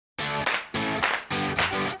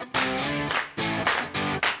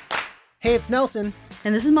Hey, it's Nelson.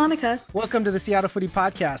 And this is Monica. Welcome to the Seattle Foodie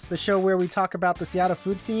Podcast, the show where we talk about the Seattle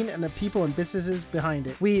food scene and the people and businesses behind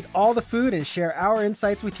it. We eat all the food and share our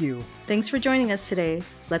insights with you. Thanks for joining us today.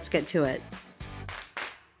 Let's get to it.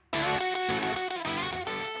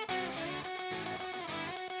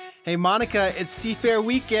 Hey, Monica, it's Seafair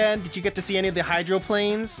weekend. Did you get to see any of the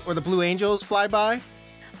hydroplanes or the Blue Angels fly by?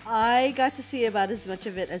 I got to see about as much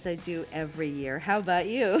of it as I do every year. How about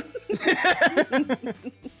you?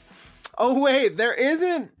 Oh, wait, there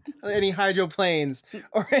isn't any hydroplanes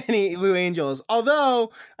or any Blue Angels.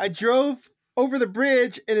 Although I drove over the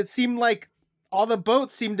bridge and it seemed like all the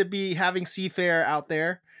boats seemed to be having Seafair out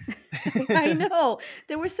there. I know.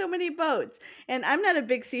 There were so many boats. And I'm not a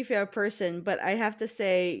big Seafair person, but I have to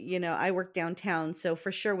say, I work downtown. So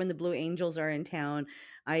for sure, when the Blue Angels are in town,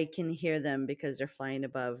 I can hear them because they're flying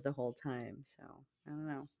above the whole time. So I don't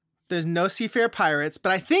know. There's no Seafair pirates,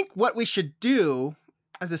 but I think what we should do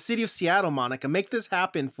as the city of Seattle, Monica, make this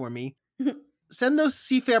happen for me. Send those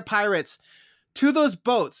Seafair pirates to those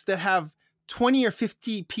boats that have 20 or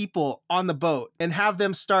 50 people on the boat and have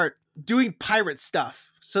them start doing pirate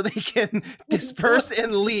stuff so they can disperse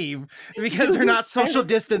and leave because they're not social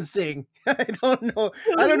distancing. I don't know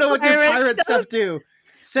what good pirate stuff do.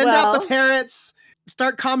 Send out the parrots,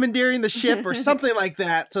 start commandeering the ship or something like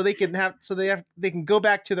that so they can go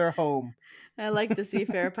back to their home. I like the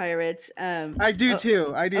Seafair pirates. I do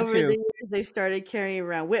too. Over the years, they started carrying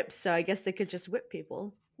around whips, so I guess they could just whip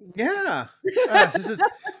people. Yeah, this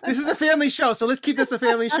is a family show, so let's keep this a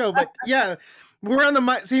family show. But yeah, we're on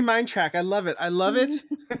the same mind track. I love it.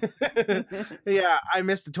 Yeah, I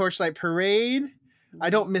miss the Torchlight Parade.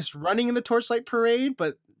 I don't miss running in the Torchlight Parade,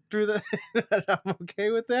 but I'm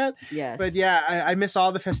okay with that. Yes. But yeah, I miss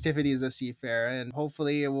all the festivities of Seafair, and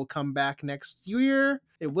hopefully it will come back next year.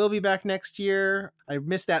 It will be back next year. I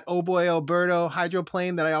miss that Oh Boy Alberto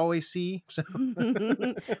hydroplane that I always see. So.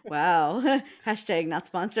 Wow. Hashtag not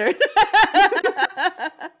sponsored.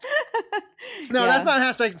 No, that's not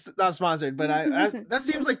hashtag not sponsored, but that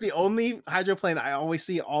seems like the only hydroplane I always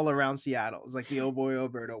see all around Seattle. It's like the Oh Boy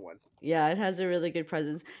Alberto one. Yeah, it has a really good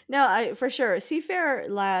presence. No, for sure. Seafair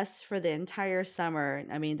lasts for the entire summer.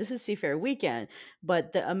 I mean, this is Seafair weekend,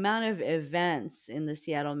 but the amount of events in the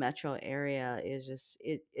Seattle metro area is just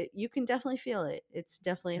you can definitely feel it. It's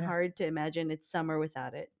definitely hard to imagine it's summer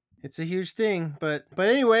without it. It's a huge thing, but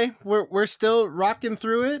anyway, we're still rocking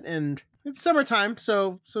through it, and it's summertime,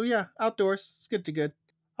 so yeah, outdoors. It's good.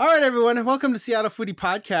 All right, everyone, welcome to Seattle Foodie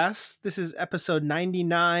Podcast. This is episode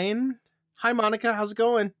 99. Hi, Monica. How's it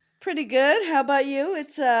going? Pretty good. How about you?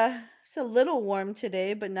 It's a little warm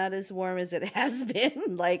today, but not as warm as it has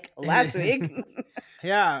been like last week.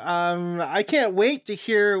 Yeah, I can't wait to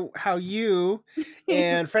hear how you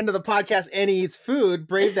and friend of the podcast, Annie Eats Food,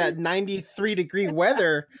 braved that 93-degree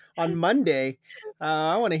weather on Monday.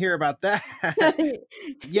 I want to hear about that.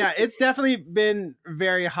 Yeah, it's definitely been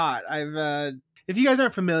very hot. If you guys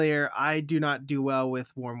aren't familiar, I do not do well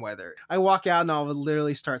with warm weather. I walk out and I'll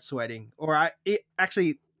literally start sweating. Or I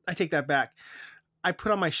take that back. I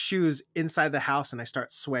put on my shoes inside the house and I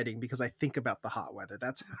start sweating because I think about the hot weather.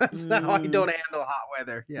 That's how I don't handle hot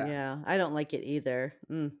weather. Yeah, I don't like it either.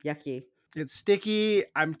 Yucky. It's sticky.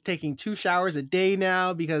 I'm taking 2 showers a day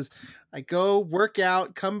now because I go work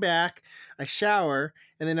out, come back, I shower,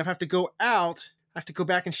 and then if I have to go out, I have to go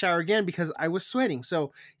back and shower again because I was sweating.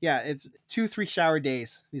 So yeah, it's 2-3 shower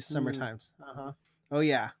days these summer times. Oh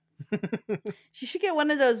yeah. You should get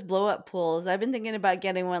one of those blow up pools. I've been thinking about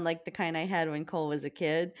getting one like the kind I had when Cole was a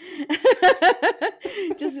kid.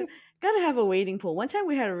 Just gotta have a wading pool. One time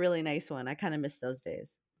we had a really nice one. I kind of miss those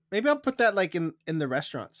days. Maybe I'll put that like in the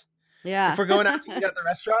restaurants. Yeah. If we're going out to eat at the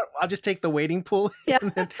restaurant, I'll just take the wading pool. Yeah.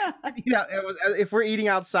 And then, if we're eating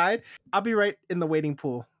outside, I'll be right in the wading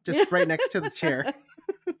pool, just right next to the chair.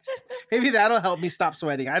 Maybe that'll help me stop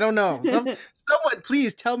sweating. I don't know. Someone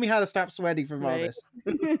please tell me how to stop sweating from all this.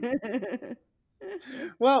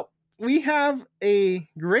 Well, we have a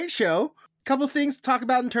great show. A couple things to talk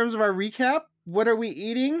about in terms of our recap. What are we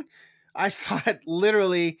eating? I thought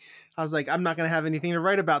literally, I was like, I'm not going to have anything to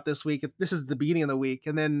write about this week. This is the beginning of the week.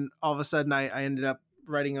 And then all of a sudden I ended up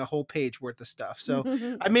writing a whole page worth of stuff. So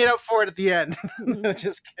I made up for it at the end. No,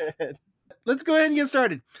 just kidding. Let's go ahead and get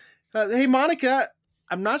started. Hey, Monica,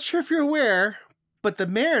 I'm not sure if you're aware, but the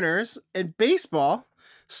Mariners in baseball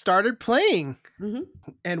started playing.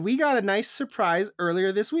 And we got a nice surprise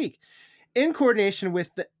earlier this week. In coordination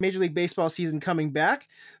with the Major League Baseball season coming back,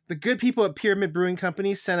 the good people at Pyramid Brewing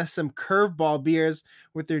Company sent us some curveball beers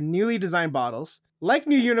with their newly designed bottles. Like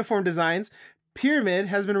new uniform designs, Pyramid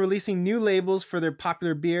has been releasing new labels for their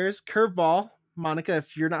popular beers. Curveball Monica,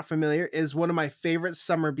 if you're not familiar, is one of my favorite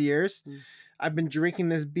summer beers. Mm. I've been drinking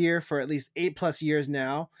this beer for at least 8+ years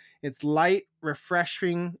now. It's light,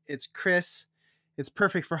 refreshing, it's crisp, it's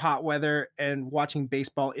perfect for hot weather and watching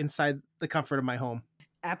baseball inside the comfort of my home.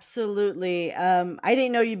 Absolutely. I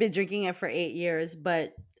didn't know you've been drinking it for 8 years,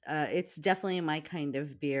 but it's definitely my kind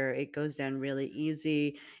of beer. It goes down really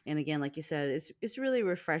easy, and again, like you said, it's really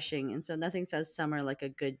refreshing. And so nothing says summer like a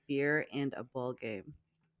good beer and a ball game.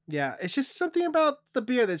 Yeah, it's just something about the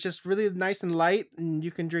beer that's just really nice and light, and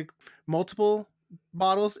you can drink multiple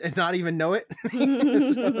bottles and not even know it.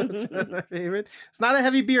 So that's my favorite. It's not a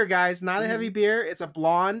heavy beer, guys. Not a heavy Mhm. beer. It's a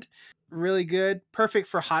blonde, really good, perfect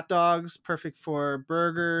for hot dogs, perfect for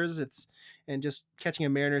burgers. It's and just catching a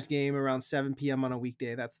Mariners game around 7 p.m. on a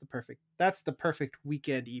weekday. That's the perfect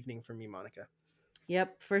weekend evening for me, Monica.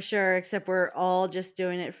 Yep, for sure. Except we're all just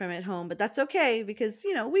doing it from at home, but that's okay because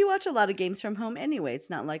we watch a lot of games from home anyway. It's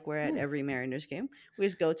not like we're at Hmm, every Mariners game. We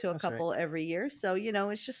just go to a that's right. couple every year, so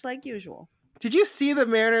it's just like usual. Did you see the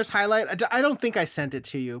Mariners highlight? I don't think I sent it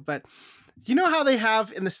to you, but you know how they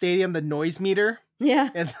have in the stadium the noise meter? Yeah,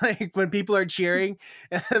 And like when people are cheering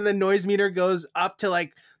and the noise meter goes up to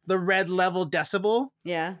like the red level decibel.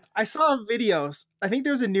 yeah. I saw videos. I think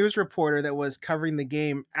there was a news reporter that was covering the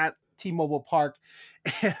game at T-Mobile Park,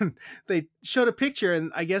 and they showed a picture,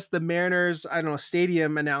 and I guess the Mariners, I don't know,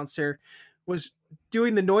 stadium announcer was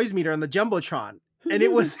doing the noise meter on the Jumbotron, and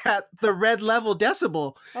it was at the red level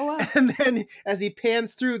decibel. Oh wow. And then as he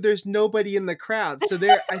pans through, there's nobody in the crowd. So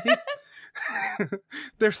there, I think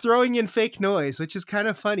they're throwing in fake noise, which is kind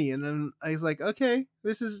of funny. And then I was like, okay,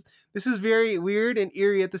 this is very weird and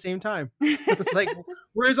eerie at the same time. It's like,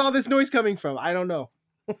 where's all this noise coming from? I don't know.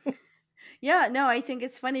 Yeah, no, I think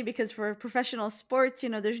it's funny because for professional sports,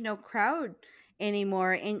 there's no crowd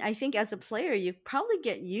anymore. And I think as a player, you probably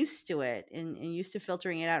get used to it and used to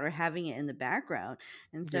filtering it out or having it in the background.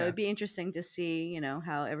 And so Yeah. it'd be interesting to see,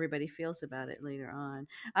 how everybody feels about it later on.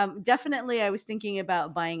 Definitely, I was thinking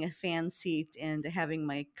about buying a fan seat and having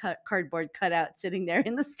my cardboard cutout sitting there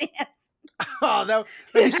in the stands. Oh, that'd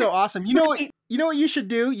be so awesome. Right. You know what you should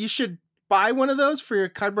do? You should buy one of those for your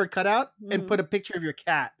cardboard cutout and Mhm. put a picture of your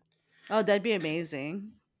cat. Oh, that'd be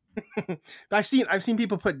amazing. I've seen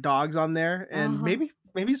people put dogs on there and Uh-huh.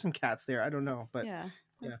 maybe some cats there. I don't know, but Yeah,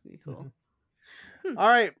 yeah. that's gonna be Mhm. cool. Hmm. All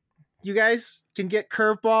right. You guys can get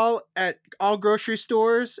Curveball at all grocery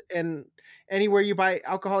stores and anywhere you buy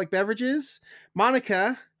alcoholic beverages.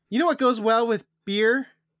 Monica, you know what goes well with beer?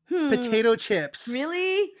 Hmm. Potato chips.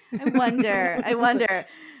 Really? I wonder. I wonder.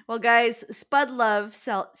 Well, guys, Spud Love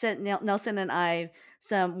sent Nelson and I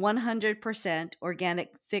some 100%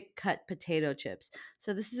 organic thick cut potato chips.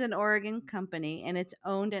 So, this is an Oregon company and it's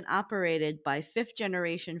owned and operated by fifth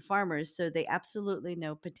generation farmers. So, they absolutely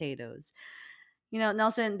know potatoes.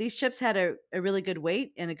 Nelson, these chips had a really good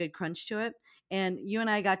weight and a good crunch to it. And you and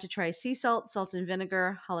I got to try sea salt, salt and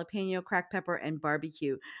vinegar, jalapeno, cracked pepper, and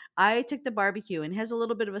barbecue. I took the barbecue and it has a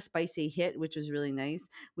little bit of a spicy hit, which was really nice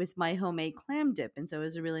with my homemade clam dip. And so it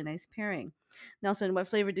was a really nice pairing. Nelson, what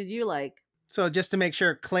flavor did you like? So just to make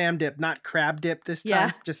sure, clam dip, not crab dip this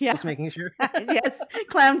Yeah, time. Just yeah. making sure. Yes,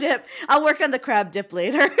 clam dip. I'll work on the crab dip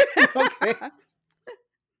later. Okay.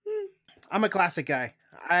 I'm a classic guy.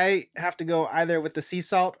 I have to go either with the sea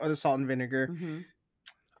salt or the salt and vinegar. Hmm.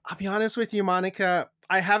 I'll be honest with you, Monica.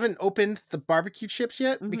 I haven't opened the barbecue chips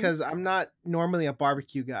yet Hmm. because I'm not normally a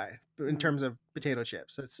barbecue guy in Hmm. terms of potato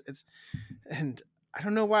chips. It's and I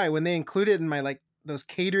don't know why when they include it in my like those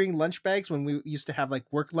catering lunch bags when we used to have like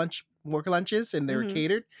work lunches and they were Hmm.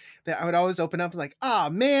 catered, that I would always open up like, oh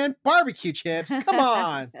man, barbecue chips, come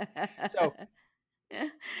on. So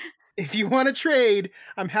if you want to trade,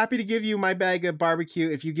 I'm happy to give you my bag of barbecue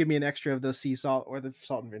if you give me an extra of those sea salt or the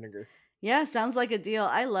salt and vinegar. Yeah, sounds like a deal.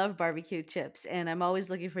 I love barbecue chips and I'm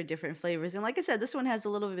always looking for different flavors. And like I said, this one has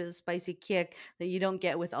a little bit of spicy kick that you don't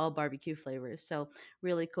get with all barbecue flavors. So,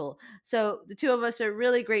 really cool. So, the two of us are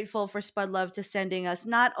really grateful for Spud Love to sending us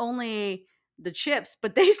not only the chips,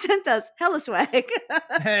 but they sent us hella swag.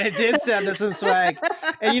 It did send us some swag.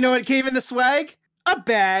 And you know what came in the swag? A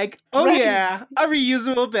bag. Oh Right. yeah, a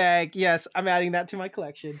reusable bag. Yes, I'm adding that to my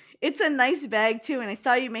collection. It's a nice bag too, and I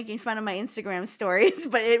saw you making fun of my Instagram stories,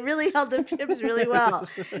 but it really held the chips really well.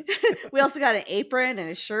 We also got an apron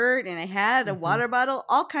and a shirt and a hat, a Mhm. water bottle,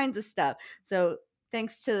 all kinds of stuff. So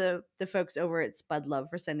thanks to the folks over at Spud Love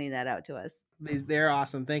for sending that out to us. They're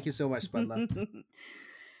awesome. Thank you so much, Spud Love.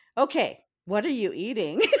 Okay, what are you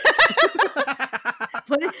eating?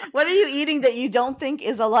 What are you eating that you don't think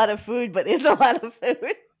is a lot of food, but is a lot of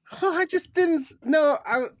food? Oh, I just didn't know.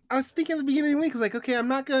 I was thinking at the beginning of the week, I was like, okay, I'm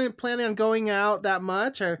not going to plan on going out that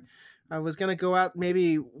much. I was gonna go out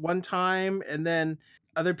maybe one time, and then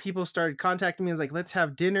other people started contacting me and was like, let's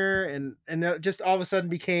have dinner, and it just all of a sudden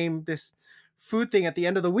became this food thing at the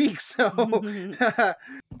end of the week. So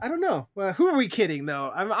I don't know. Who are we kidding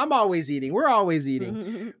though? I'm always eating. We're always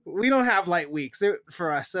eating. We don't have light weeks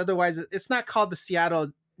for us. Otherwise, it's not called the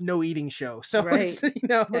Seattle No Eating Show. So Right. it's, you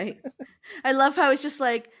know, Right. I love how it's just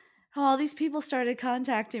like, oh, all these people started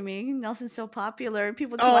contacting me. Nelson's so popular and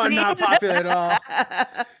people just oh, want to not eat. popular at all.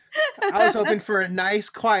 I was hoping for a nice,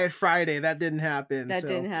 quiet Friday. That didn't happen. That so.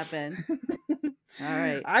 didn't happen. All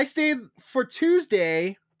right. I stayed for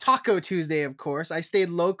Tuesday, Taco Tuesday, of course. I stayed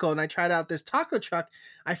local and I tried out this taco truck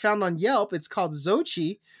I found on Yelp. It's called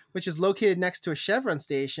Xochi, which is located next to a Chevron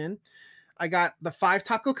station. I got the 5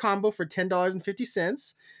 taco combo for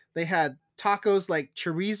 $10.50. They had tacos like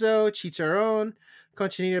chorizo, chicharron,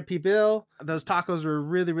 cochinita pibil. Those tacos were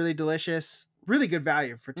really, really delicious. Really good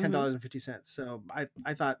value for $10.50. So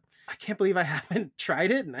I thought, I can't believe I haven't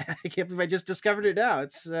tried it, and I can't believe I just discovered it now.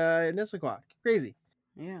 It's in Issaquah. Crazy.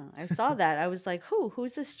 Yeah, I saw that. I was like,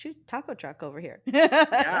 who's this taco truck over here?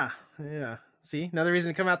 Yeah. See, another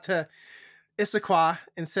reason to come out to Issaquah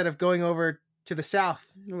instead of going over to the south,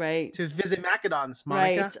 right, to visit Macedon's,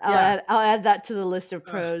 Monica. Right. I'll add that to the list of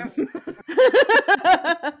pros.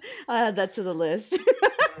 I'll add that to the list.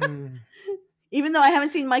 Even though I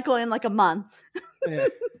haven't seen Michael in like a month. Yeah.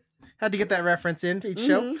 Had to get that reference in for each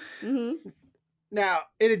show. Now,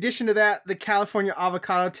 in addition to that, the California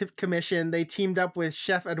Avocado Tip Commission, they teamed up with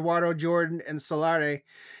Chef Eduardo Jordan and Solare,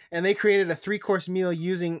 and they created a 3-course meal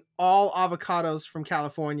using all avocados from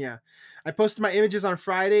California. I posted my images on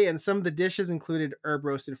Friday, and some of the dishes included herb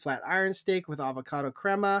roasted flat iron steak with avocado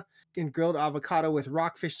crema and grilled avocado with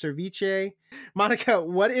rockfish ceviche. Monica,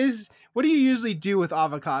 what do you usually do with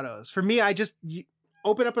avocados? For me, I just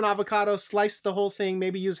open up an avocado, slice the whole thing,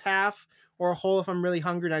 maybe use half or a whole if I'm really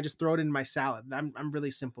hungry, and I just throw it in my salad. I'm really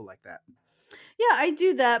simple like that. Yeah, I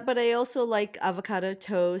do that, but I also like avocado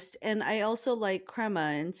toast, and I also like crema,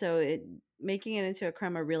 and so making it into a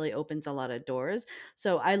crema really opens a lot of doors.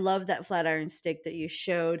 So I love that flat iron steak that you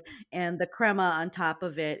showed, and the crema on top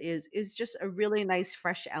of it is just a really nice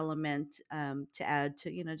fresh element to add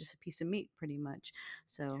to just a piece of meat, pretty much.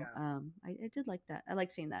 So Yeah. I did like that. I like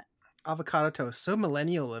seeing that. Avocado toast, so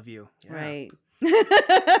millennial of you. Yeah. Right.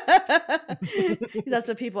 That's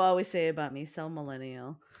what people always say about me, so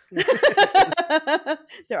millennial.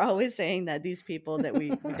 They're always saying that, these people that we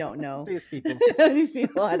don't know. These people. These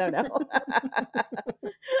people, I don't know.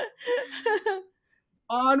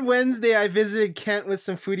 On Wednesday, I visited Kent with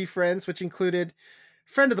some foodie friends, which included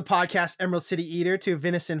friend of the podcast, Emerald City Eater, to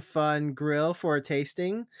Venison Fun Grill for a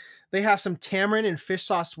tasting. They have some tamarind and fish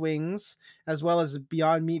sauce wings, as well as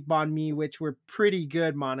Beyond Meat Banh Mi, which were pretty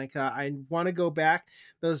good, Monica. I want to go back.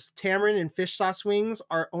 Those tamarind and fish sauce wings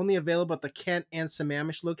are only available at the Kent and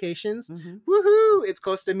Sammamish locations. Woohoo! It's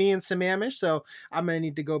close to me in Sammamish, so I'm going to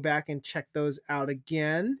need to go back and check those out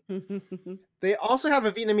again. They also have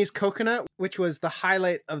a Vietnamese coconut, which was the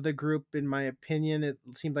highlight of the group, in my opinion. It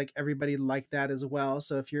seemed like everybody liked that as well.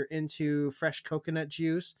 So if you're into fresh coconut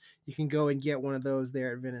juice, you can go and get one of those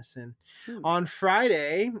there at Venison. On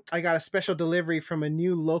Friday, I got a special delivery from a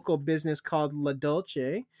new local business called La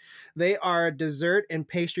Dolce. They are a dessert and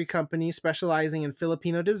pastry company specializing in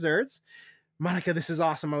Filipino desserts. Monica, this is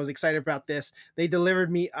awesome. I was excited about this. They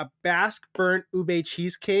delivered me a Basque burnt ube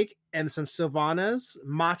cheesecake and some Sylvana's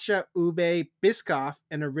matcha ube Biscoff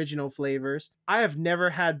and original flavors. I have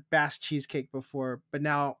never had Basque cheesecake before, but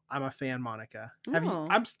now I'm a fan, Monica.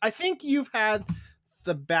 I think you've had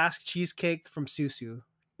the Basque cheesecake from Susu,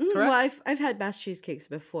 correct? Well, I've had Basque cheesecakes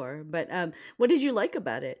before, but what did you like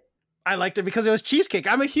about it? I liked it because it was cheesecake.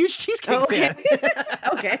 I'm a huge cheesecake fan.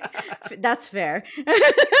 Okay, that's fair.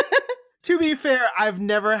 To be fair, I've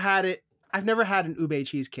never had it. I've never had an ube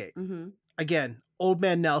cheesecake. Again, Old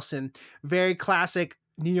Man Nelson, very classic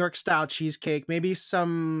New York style cheesecake. Maybe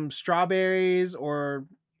some strawberries or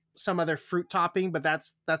some other fruit topping, but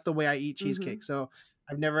that's the way I eat cheesecake. So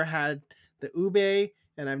I've never had the ube,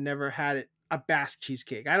 and I've never had a Basque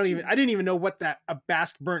cheesecake. I didn't even know what a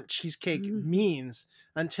Basque burnt cheesecake means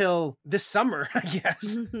until this summer, I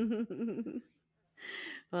guess.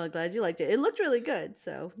 Well, glad you liked it. It looked really good.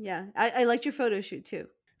 So yeah, I liked your photo shoot too.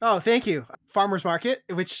 Oh, thank you. Farmers Market,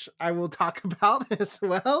 which I will talk about as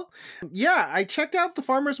well. Yeah, I checked out the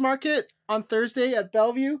Farmers Market on Thursday at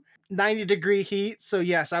Bellevue. 90-degree heat. So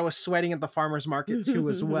yes, I was sweating at the Farmers Market too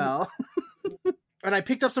as well. And I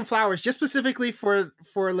picked up some flowers just specifically for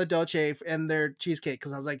La Dolce and their cheesecake,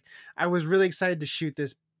 because I was really excited to shoot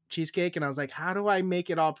this cheesecake, and I was like, how do I make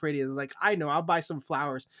it all pretty? I was like, I know, I'll buy some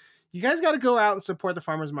flowers. You guys got to go out and support the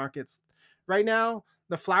farmers markets. Right now,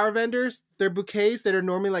 the flower vendors, their bouquets that are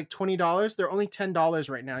normally like $20, they're only $10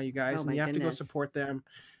 right now, you guys, Oh and my you have to go goodness. support them.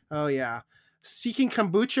 Oh yeah. Seeking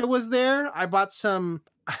Kombucha was there. I bought some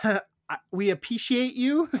We Appreciate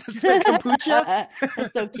You kombucha.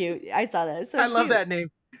 That's so cute. I saw that. It's so I love cute. that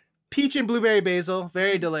name. Peach and blueberry basil,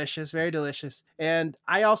 very delicious, very delicious. And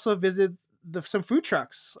I also visited some food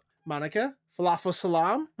trucks, Monica. Falafel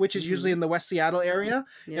Salam, which is usually in the West Seattle area.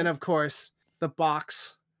 Yep. And of course, the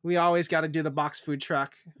Box. We always got to do the Box food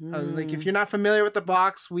truck. I was like, if Mm. you're not familiar with the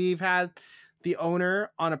Box, we've had the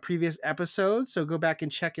owner on a previous episode, so go back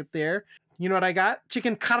and check it there. You know what I got?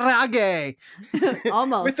 Chicken karaage.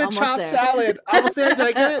 Almost. With the almost chopped there. salad. Almost there? Did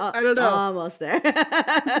I get it? I don't know. Almost there.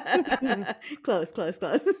 Close.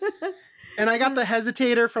 And I got the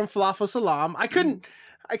hesitator from Falafel Salam. I couldn't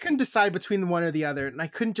decide between one or the other, and I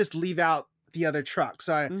couldn't just leave out the other truck.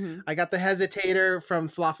 So I got the hesitator from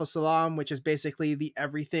Falafel Salam, which is basically the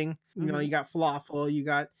everything. You know, you got falafel, you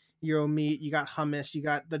got Euro meat, you got hummus, you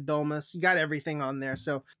got the dolmas, you got everything on there.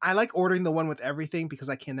 So I like ordering the one with everything because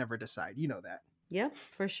I can never decide. You know that. Yep,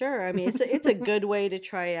 for sure. I mean, it's a good way to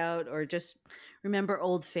try out or just remember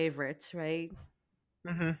old favorites, right?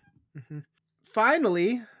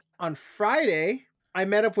 Finally, on Friday, I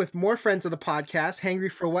met up with more friends of the podcast,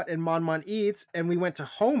 Hangry for What and Mon Mon Eats, and we went to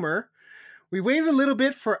Homer. We waited a little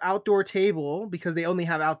bit for outdoor table because they only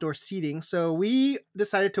have outdoor seating. So we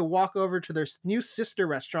decided to walk over to their new sister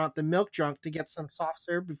restaurant, the Milk Drunk, to get some soft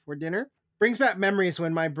serve before dinner. Brings back memories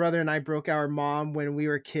when my brother and I broke our mom when we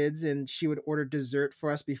were kids and she would order dessert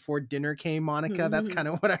for us before dinner came, Monica. That's kind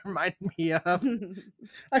of what it reminded me of.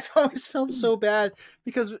 I've always felt so bad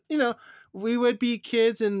because, you know, we would be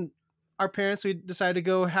kids and our parents, we decided to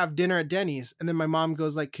go have dinner at Denny's. And then my mom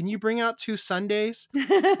goes like, can you bring out 2 sundaes?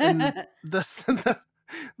 And the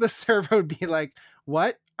server would be like,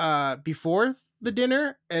 what? Before the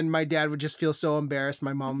dinner? And my dad would just feel so embarrassed.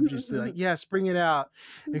 My mom would just be like, yes, bring it out.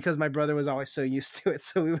 Because my brother was always so used to it.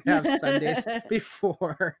 So we would have sundaes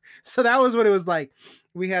before. So that was what it was like.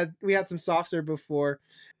 We had some soft serve before.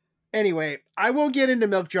 Anyway, I won't get into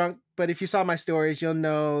Milk Drunk, but if you saw my stories, you'll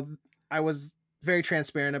know I was very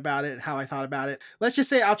transparent about it, how I thought about it. Let's just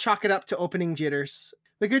say I'll chalk it up to opening jitters.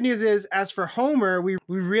 The good news is, as for Homer, we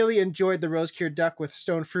really enjoyed the rose-cured duck with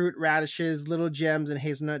stone fruit, radishes, little gems, and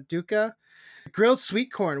hazelnut dukkha. Grilled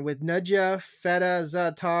sweet corn with nudja, feta,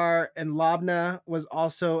 za'atar, and labna was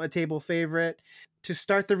also a table favorite. To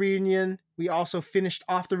start the reunion, we also finished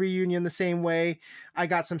off the reunion the same way. I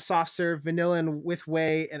got some soft serve vanilla and with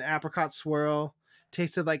whey and apricot swirl.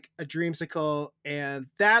 Tasted like a dreamsicle, and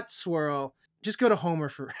that swirl, just go to Homer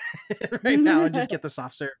for right now and just get the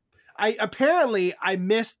soft serve. I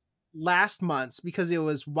missed last month's because it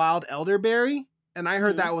was wild elderberry, and I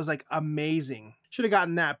heard that was like amazing. Should have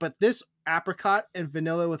gotten that, but this apricot and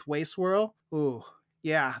vanilla with whey swirl, ooh,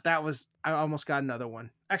 yeah, I almost got another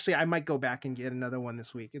one. Actually, I might go back and get another one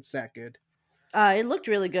this week. It's that good. It looked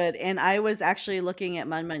really good. And I was actually looking at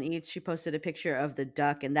Mun Mun Eats. She posted a picture of the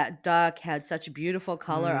duck, and that duck had such beautiful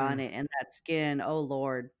color on it and that skin. Oh,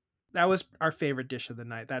 Lord. That was our favorite dish of the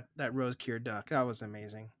night, that rose-cured duck. That was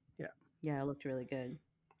amazing. Yeah. Yeah, it looked really good.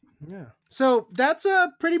 Yeah. So that's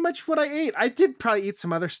pretty much what I ate. I did probably eat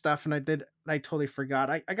some other stuff, and I totally forgot.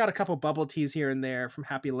 I got a couple bubble teas here and there from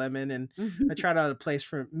Happy Lemon, and I tried out a place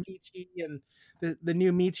for Meaty and the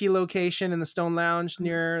new Meaty location in the Stone Lounge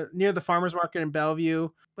near the farmers market in Bellevue.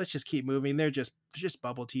 Let's just keep moving. They're just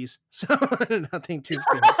bubble teas. So nothing too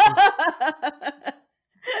fancy.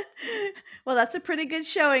 Well, that's a pretty good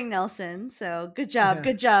showing, Nelson. So good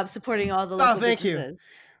job supporting all the local businesses. Thank you.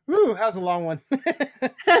 Woo, that was a long one.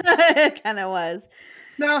 It kind of was.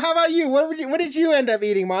 Now, how about you? What did you end up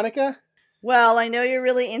eating, Monica? Well, I know you're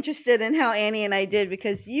really interested in how Annie and I did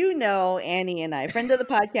because you know Annie and I, friend of the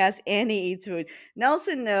podcast, Annie Eats Food.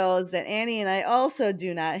 Nelson knows that Annie and I also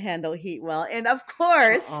do not handle heat well. And of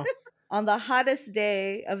course, on the hottest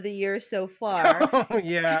day of the year so far,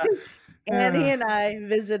 yeah, Annie and I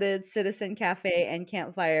visited Citizen Cafe and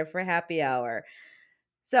Campfire for happy hour.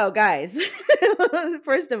 So, guys,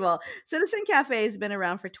 first of all, Citizen Cafe has been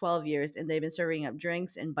around for 12 years, and they've been serving up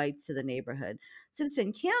drinks and bites to the neighborhood.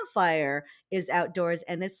 Citizen Campfire is outdoors,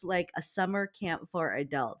 and it's like a summer camp for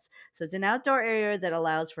adults. So it's an outdoor area that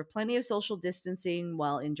allows for plenty of social distancing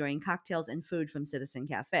while enjoying cocktails and food from Citizen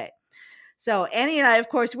Cafe. So Annie and I, of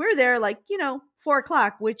course, we're there like, 4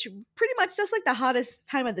 o'clock, which pretty much just like the hottest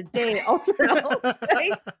time of the day also,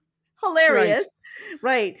 right? hilarious.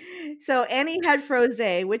 Right. So Annie had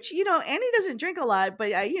frosé, which, Annie doesn't drink a lot,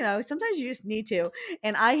 but sometimes you just need to.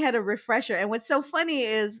 And I had a refresher. And what's so funny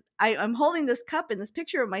is I'm holding this cup in this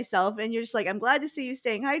picture of myself, and you're just like, I'm glad to see you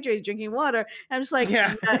staying hydrated, drinking water. And I'm just like,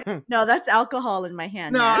 Yeah. no, that's alcohol in my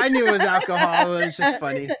hand, No, man. I knew it was alcohol. It was just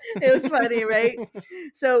funny. It was funny, right?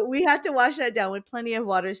 So we had to wash that down with plenty of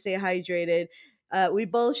water, stay hydrated. We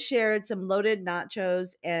both shared some loaded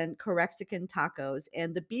nachos and Corexican tacos,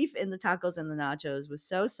 and the beef in the tacos and the nachos was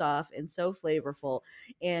so soft and so flavorful,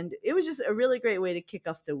 and it was just a really great way to kick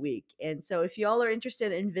off the week. And so, if y'all are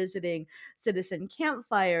interested in visiting Citizen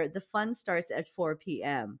Campfire, the fun starts at 4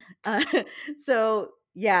 p.m. So,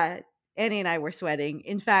 yeah. Annie and I were sweating.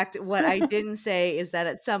 In fact, what I didn't say is that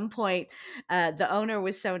at some point, the owner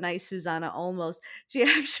was so nice, Susanna Almost, she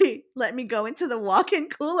actually let me go into the walk-in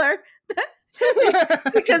cooler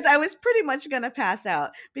because I was pretty much going to pass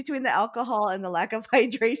out between the alcohol and the lack of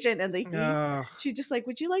hydration and the heat. Oh. She just like,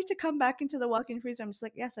 would you like to come back into the walk-in freezer? I'm just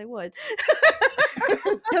like, yes, I would.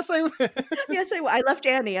 Yes, I would. Yes, I would. I left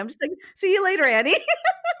Annie. I'm just like, see you later, Annie.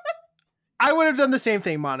 I would have done the same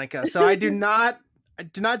thing, Monica. So I do not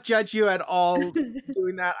judge you at all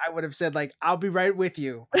doing that. I would have said, like, I'll be right with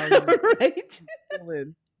you. Right.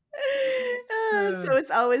 So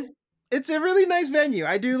it's always, it's a really nice venue.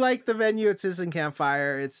 I do like the venue at Citizen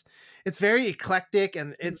Campfire. It's very eclectic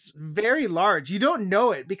and it's very large. You don't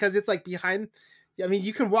know it because it's like behind. I mean,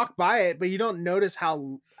 you can walk by it, but you don't notice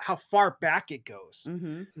how far back it goes.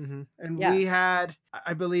 And we had,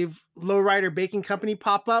 I believe, Lowrider Baking Company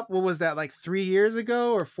pop up. What was that, like 3 years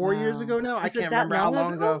ago or 4 years ago now? I can't remember how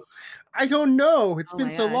long ago. I don't know. It's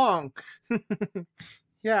been so long.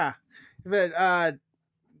 Yeah, but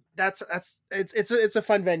it's a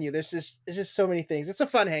fun venue. It's just so many things. It's a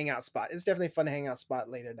fun hangout spot. It's definitely a fun hangout spot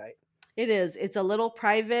late at night. It is. It's a little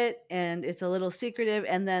private and it's a little secretive.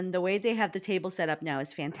 And then the way they have the table set up now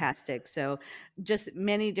is fantastic. So just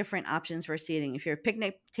many different options for seating. If you're a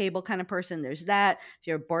picnic table kind of person, there's that. If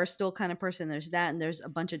you're a bar stool kind of person, there's that. And there's a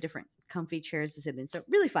bunch of different comfy chairs to sit in. So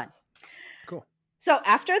really fun. Cool. So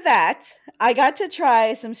after that, I got to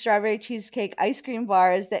try some strawberry cheesecake ice cream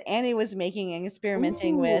bars that Annie was making and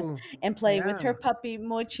experimenting with and playing with her puppy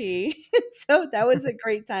Mochi. So that was a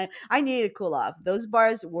great time. I needed to cool off. Those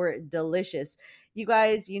bars were delicious. You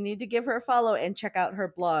guys, you need to give her a follow and check out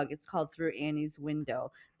her blog. It's called Through Annie's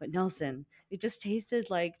Window. But Nelson, it just tasted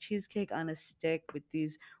like cheesecake on a stick with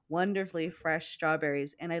these wonderfully fresh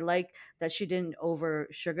strawberries. And I like that she didn't over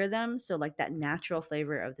sugar them. So like that natural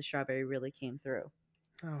flavor of the strawberry really came through.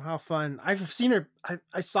 Oh, how fun. I've seen her.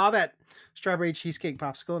 I saw that strawberry cheesecake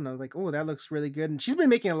popsicle and I was like, oh, that looks really good. And she's been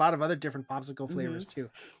making a lot of other different popsicle flavors too.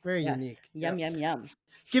 Very unique. Yum, yum, yum.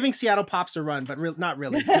 Giving Seattle Pops a run, but not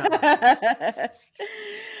really.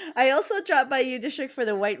 I also dropped by U District for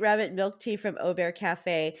the White Rabbit milk tea from Aubert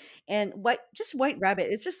Cafe. And White Rabbit,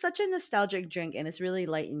 it's just such a nostalgic drink and it's really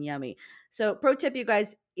light and yummy. So pro tip, you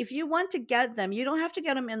guys, if you want to get them, you don't have to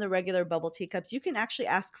get them in the regular bubble tea cups. You can actually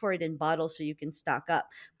ask for it in bottles so you can stock up.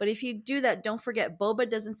 But if you do that, don't forget boba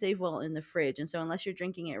doesn't save well in the fridge. And so unless you're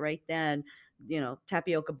drinking it right then,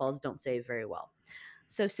 tapioca balls don't save very well.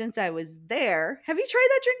 So since I was there, have you tried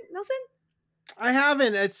that drink, Nelson? I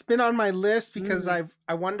haven't. It's been on my list because I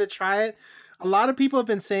wanted to try it. A lot of people have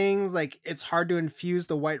been saying like it's hard to infuse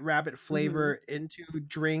the White Rabbit flavor into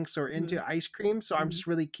drinks or into ice cream. So I'm just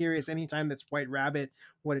really curious anytime that's White Rabbit,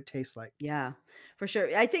 what it tastes like. Yeah, for sure.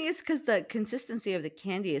 I think it's because the consistency of the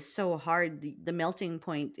candy is so hard. The melting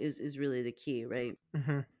point is really the key, right?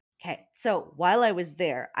 Okay, so while I was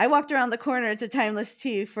there, I walked around the corner to Timeless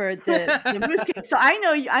Tea for the mousse cake. So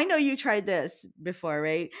I know you tried this before,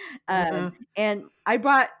 right? And I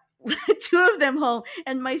brought 2 of them home,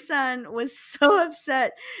 and my son was so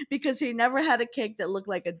upset because he never had a cake that looked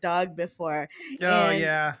like a dog before. Oh,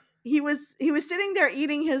 yeah. He was sitting there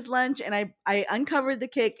eating his lunch, and I uncovered the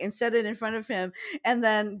cake and set it in front of him, and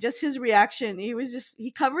then just his reaction,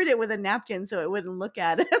 he covered it with a napkin so it wouldn't look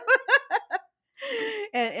at him.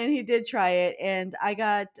 And he did try it, and I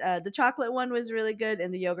got the chocolate one was really good,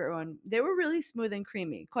 and the yogurt one, they were really smooth and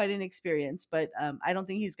creamy. Quite an experience, but I don't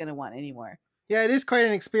think he's gonna want any more. Yeah, it is quite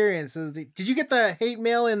an experience. Did you get the hate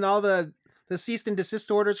mail and all the cease and desist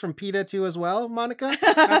orders from PETA too as well, Monica?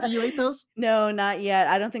 After you ate those? No, not yet.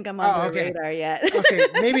 I don't think I'm on the radar yet. Okay,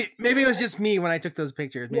 maybe it was just me when I took those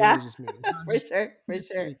pictures. Maybe it was just me. For sure.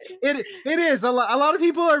 It is a lot of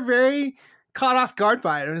people are very caught off guard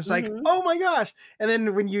by it. And it's like, oh my gosh. And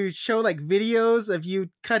then when you show like videos of you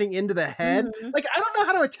cutting into the head, like, I don't know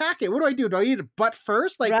how to attack it. What do? Do I eat a butt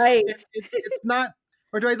first? Like, right. It's not,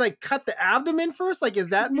 or do I like cut the abdomen first? Like, is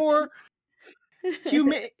that more?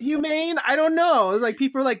 Humane? I don't know. It's like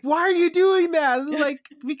people are like, why are you doing that? And like,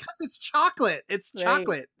 because it's chocolate. It's Right.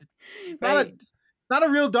 chocolate. It's Right. not a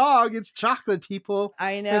real dog. It's chocolate, people.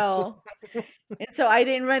 I It's know. And so I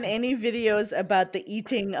didn't run any videos about the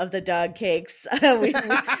eating of the dog cakes. We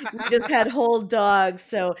just had whole dogs.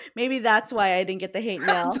 So maybe that's why I didn't get the hate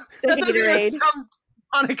mail. The that doesn't even haterade. sound.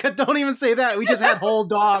 Monica, don't even say that. We just had whole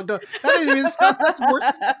dog. That doesn't even sound. That's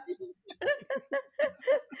worse.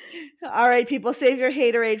 All right, people, save your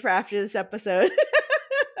haterade for after this episode.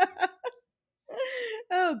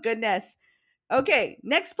 Oh, goodness. Okay,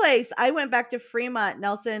 next place. I went back to Fremont,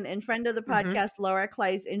 Nelson, and friend of the podcast, Laura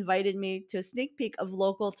Kleiss, invited me to a sneak peek of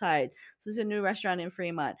Local Tide. So this is a new restaurant in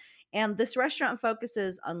Fremont. And this restaurant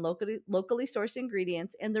focuses on locally sourced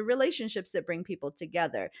ingredients and the relationships that bring people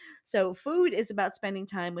together. So food is about spending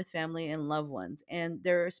time with family and loved ones. And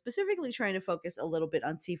they're specifically trying to focus a little bit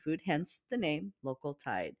on seafood, hence the name Local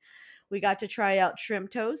Tide. We got to try out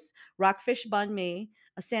shrimp toast, rockfish banh mi,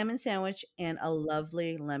 a salmon sandwich, and a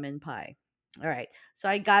lovely lemon pie. All right. So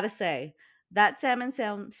I got to say, that salmon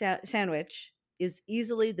sandwich is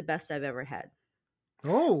easily the best I've ever had.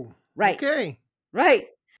 Oh, Right. okay. Right.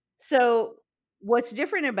 So what's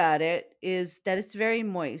different about it is that it's very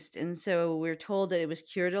moist. And so we're told that it was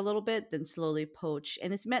cured a little bit, then slowly poached,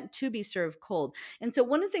 and it's meant to be served cold. And so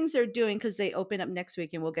one of the things they're doing, because they open up next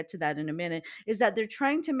week, and we'll get to that in a minute, is that they're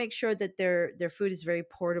trying to make sure that their food is very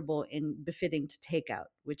portable and befitting to takeout,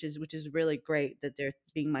 which is really great that they're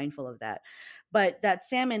being mindful of that. But that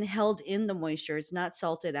salmon held in the moisture. It's not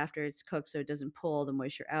salted after it's cooked, so it doesn't pull all the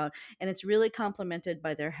moisture out. And it's really complemented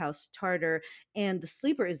by their house tartar. And the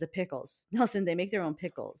sleeper is the pickles. Nelson, they make their own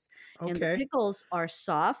pickles. And the Okay. pickles are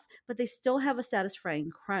soft, but they still have a satisfying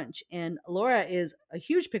crunch. And Laura is a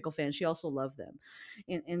huge pickle fan. She also loved them.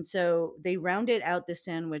 And so they rounded out the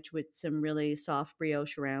sandwich with some really soft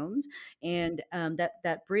brioche rounds. And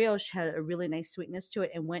that brioche had a really nice sweetness to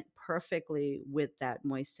it and went perfectly with that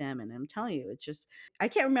moist salmon. I'm telling you, it's just, I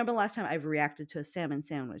can't remember the last time I've reacted to a salmon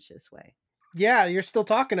sandwich this way. Yeah, you're still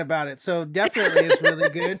talking about it, so definitely it's really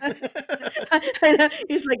good.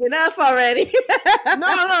 He's like, enough already.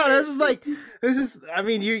 No, this is. I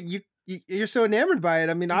mean, you're so enamored by it.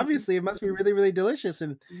 I mean, obviously, it must be really, really delicious,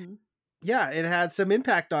 and yeah, it had some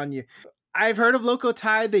impact on you. I've heard of Local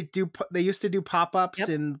Tide. They used to do pop-ups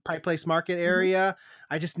in Pike Place Market area.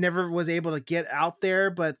 I just never was able to get out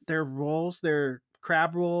there, but their rolls, their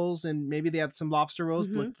crab rolls, and maybe they had some lobster rolls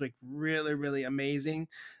looked like really, really amazing.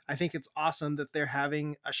 I think it's awesome that they're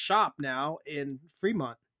having a shop now in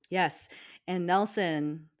Fremont. Yes. And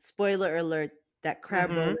Nelson, spoiler alert, that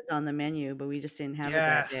crab roll is on the menu, but we just didn't have it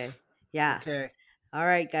that day. Yeah. Okay. All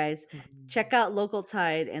right, guys. Check out Local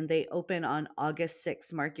Tide, and they open on August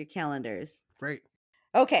 6th. Mark your calendars. Great.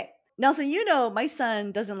 Okay. Nelson, you know my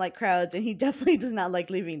son doesn't like crowds, and he definitely does not like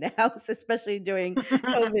leaving the house, especially during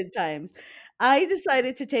COVID times. I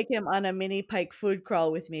decided to take him on a mini Pike food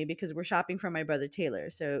crawl with me because we're shopping for my brother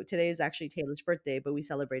Taylor. So today is actually Taylor's birthday, but we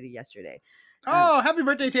celebrated yesterday. Oh, happy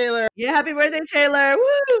birthday, Taylor. Yeah, happy birthday, Taylor.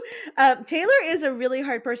 Woo! Taylor is a really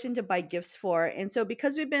hard person to buy gifts for. And so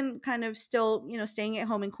because we've been kind of still, staying at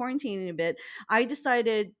home and quarantining a bit, I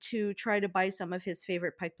decided to try to buy some of his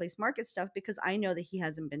favorite Pike Place Market stuff because I know that he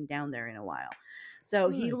hasn't been down there in a while. So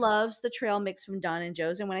he loves the trail mix from Don and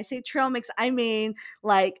Joe's. And when I say trail mix, I mean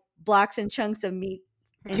like blocks and chunks of meat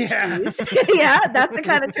and cheese. Yeah, that's the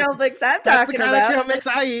kind of trail mix I'm talking about. That's the kind of trail mix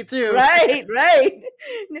I eat too. Right.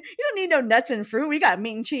 You don't need no nuts and fruit. We got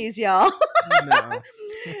meat and cheese, y'all. No.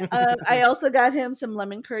 I also got him some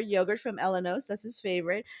lemon curd yogurt from Elenos. That's his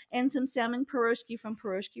favorite. And some salmon pierogi from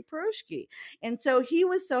Pierogi. And so he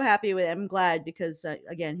was so happy with it. I'm glad because,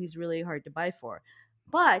 again, he's really hard to buy for.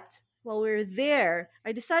 But while we were there,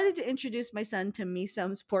 I decided to introduce my son to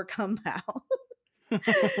Misam's pork kung pao.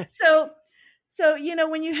 So,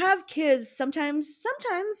 when you have kids, sometimes,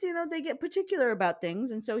 they get particular about things.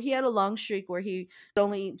 And so he had a long streak where he would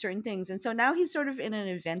only eat certain things. And so now he's sort of in an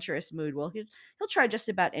adventurous mood. Well, he'll try just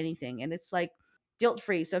about anything. And it's like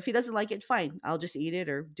guilt-free. So if he doesn't like it, fine. I'll just eat it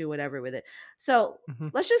or do whatever with it. So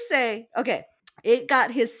let's just say, okay, it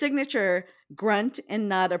got his signature grunt and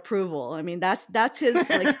nod approval. I mean, that's his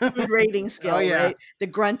like food rating skill, right? The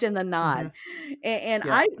grunt and the nod. And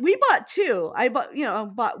we bought two. I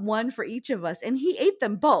bought one for each of us, and he ate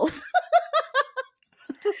them both.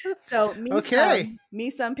 So me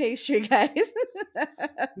some pastry, guys.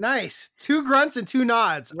 Nice. 2 grunts and 2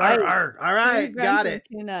 nods. Right. All right, got it.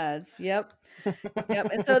 2 nods. Yep.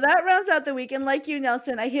 And so that rounds out the week. And like you,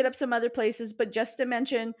 Nelson, I hit up some other places, but just to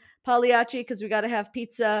mention Pagliacci because we got to have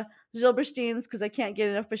pizza, Zilberstein's because I can't get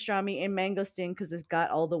enough pastrami, and Mangosteen because it's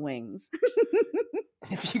got all the wings.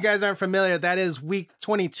 If you guys aren't familiar, that is week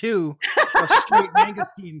 22 of straight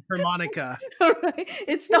mangosteen for Monica. Right?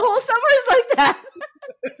 It's the whole summer's like that.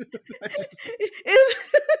 Just,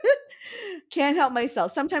 Can't help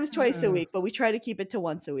myself. Sometimes twice a week, but we try to keep it to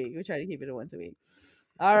once a week.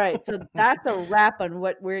 All right, so that's a wrap on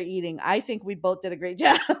what we're eating. I think we both did a great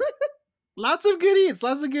job. lots of good eats.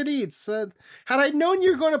 Lots of good eats. Had I known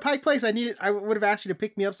you were going to Pike Place, I would have asked you to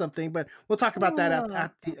pick me up something. But we'll talk about that Oh,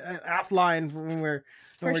 at the offline when for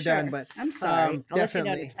we're done. sure. But I'm sorry. I'll let you know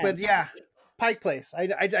definitely. next But time. yeah, Pike Place.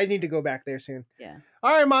 I need to go back there soon. Yeah.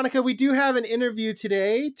 All right, Monica, we do have an interview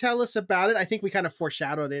today. Tell us about it. I think we kind of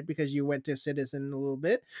foreshadowed it because you went to Citizen a little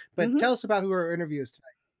bit. But Mhm. tell us about who our interview is tonight.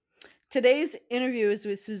 Today's interview is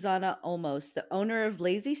with Susanna Olmos, the owner of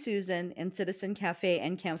Lazy Susan and Citizen Cafe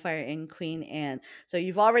and Campfire in Queen Anne. So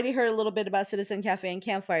you've already heard a little bit about Citizen Cafe and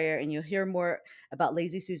Campfire, and you'll hear more about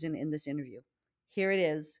Lazy Susan in this interview. Here it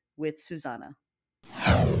is with Susanna.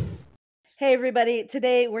 Hey everybody,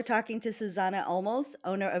 today we're talking to Susanna Olmos,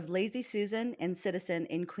 owner of Lazy Susan and Citizen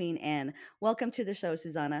in Queen Anne. Welcome to the show,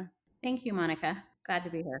 Susanna. Thank you, Monica. Glad to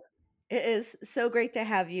be here. It is so great to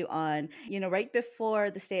have you on. Right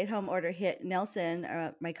before the stay at home order hit, Nelson,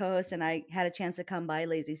 my co host, and I had a chance to come by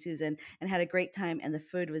Lazy Susan and had a great time, and the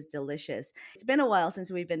food was delicious. It's been a while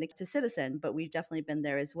since we've been to Citizen, but we've definitely been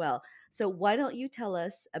there as well. So, why don't you tell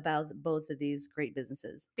us about both of these great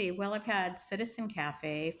businesses? Well, I've had Citizen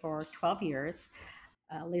Cafe for 12 years.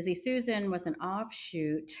 Lazy Susan was an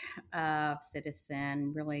offshoot of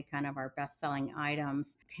Citizen. Really, kind of our best selling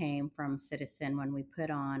items came from Citizen when we put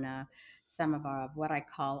on some of our, what I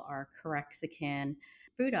call our Korexican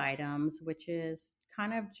food items, which is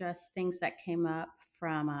kind of just things that came up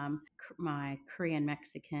from my Korean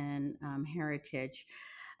Mexican heritage.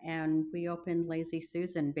 And we opened Lazy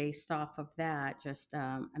Susan based off of that, just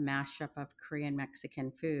a mashup of Korean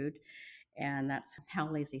Mexican food. And that's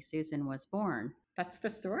how Lazy Susan was born. That's the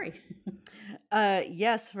story.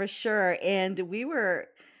 Yes, for sure. And we were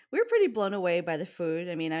pretty blown away by the food.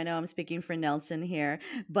 I mean, I know I'm speaking for Nelson here,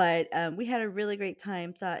 but we had a really great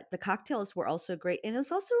time. Thought the cocktails were also great, and it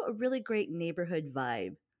was also a really great neighborhood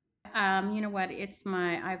vibe. You know what?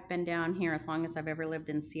 I've been down here as long as I've ever lived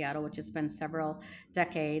in Seattle, which has been several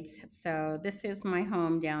decades. So this is my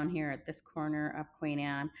home down here at this corner of Queen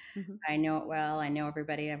Anne. Mhm. I know it well. I know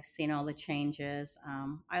everybody. I've seen all the changes.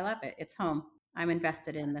 I love it. It's home. I'm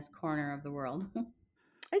invested in this corner of the world.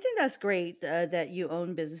 I think that's great that you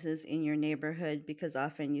own businesses in your neighborhood because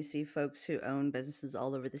often you see folks who own businesses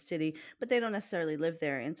all over the city, but they don't necessarily live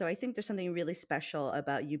there. And so I think there's something really special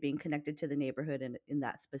about you being connected to the neighborhood in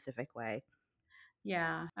that specific way.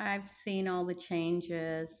 Yeah, I've seen all the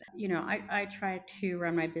changes. I try to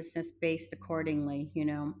run my business based accordingly,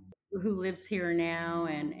 who lives here now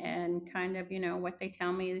and kind of, what they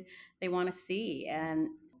tell me they want to see. And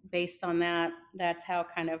based on that, that's how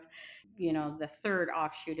kind of, the third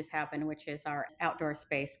offshoot has happened, which is our outdoor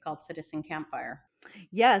space called Citizen Campfire.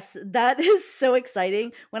 Yes, that is so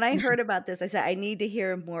exciting. When I heard about this, I said, I need to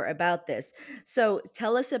hear more about this. So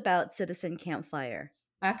tell us about Citizen Campfire.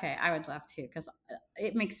 Okay, I would love to because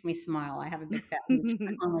it makes me smile. I have a big fat huge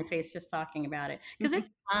smile on my face just talking about it because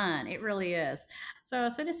it's fun. It really is. So,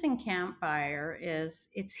 Citizen Campfire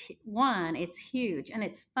it's huge and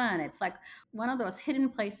it's fun. It's like one of those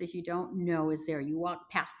hidden places you don't know is there. You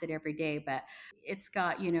walk past it every day, but it's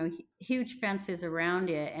got huge fences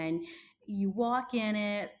around it, and you walk in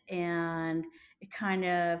it, and it kind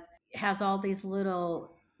of has all these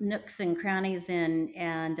little nooks and crannies and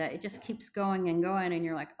it just keeps going and going, and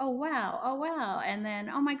you're like, oh wow, and then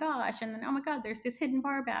oh my gosh, and then oh my god, there's this hidden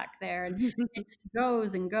bar back there, and it just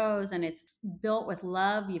goes and goes, and it's built with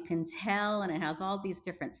love, you can tell, and it has all these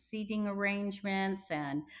different seating arrangements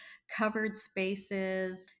and covered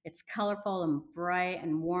spaces. It's colorful and bright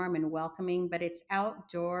and warm and welcoming, but it's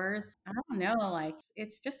outdoors. I don't know, like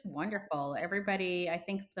it's just wonderful. Everybody, I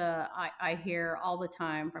think I hear all the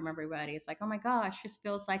time from everybody. It's like, oh my gosh, this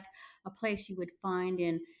feels like a place you would find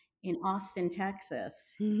in Austin,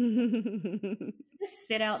 Texas. Just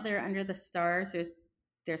sit out there under the stars.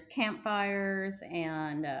 There's campfires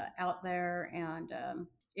and out there, and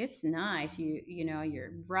it's nice.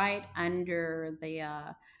 You're right under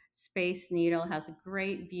the Space Needle, has a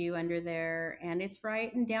great view under there, and it's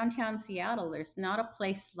right in downtown Seattle. There's not a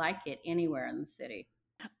place like it anywhere in the city.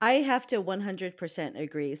 I have to 100%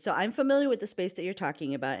 agree. So I'm familiar with the space that you're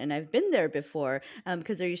talking about, and I've been there before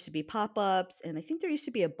because there used to be pop ups, and I think there used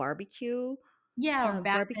to be a barbecue. Yeah, or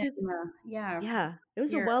back in barbecue. yeah, Yeah, it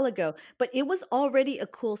was a here. while ago, but it was already a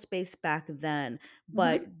cool space back then.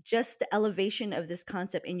 But Mhm. just the elevation of this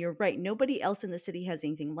concept, and you're right, nobody else in the city has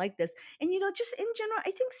anything like this. And just in general,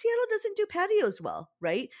 I think Seattle doesn't do patios well,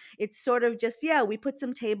 right? It's sort of just, yeah, we put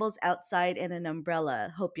some tables outside and an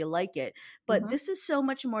umbrella. Hope you like it. But Mhm. this is so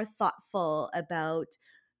much more thoughtful about.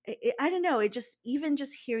 I don't know. It just even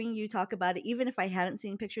just hearing you talk about it, even if I hadn't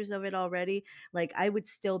seen pictures of it already, like I would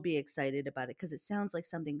still be excited about it because it sounds like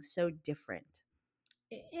something so different.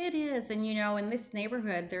 It is, and in this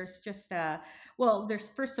neighborhood, there's just there's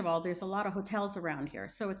first of all, there's a lot of hotels around here,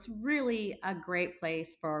 so it's really a great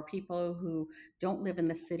place for people who don't live in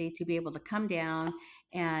the city to be able to come down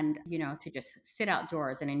and to just sit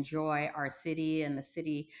outdoors and enjoy our city and the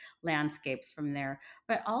city landscapes from there.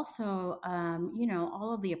 But also,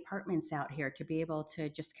 all of the apartments out here to be able to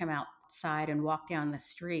just come outside and walk down the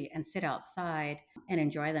street and sit outside and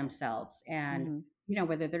enjoy themselves and Mhm.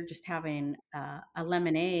 whether they're just having a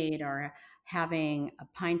lemonade or having a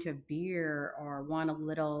pint of beer or want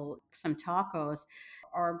some tacos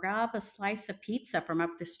or grab a slice of pizza from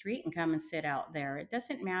up the street and come and sit out there. It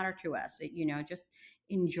doesn't matter to us. Just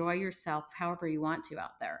enjoy yourself however you want to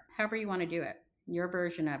out there, however you want to do it, your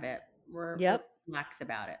version of it. We're Yep. lax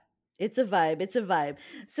about it. It's a vibe. It's a vibe.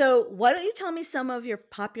 So, why don't you tell me some of your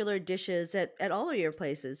popular dishes at all of your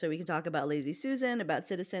places so we can talk about Lazy Susan, about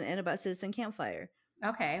Citizen, and about Citizen Campfire?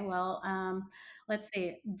 Okay, well, let's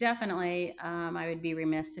see. Definitely, I would be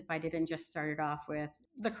remiss if I didn't just start it off with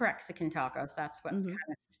the Corexican tacos. That's what Mhm. kind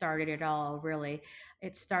of started it all, really.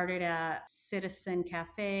 It started at Citizen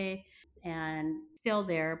Cafe and still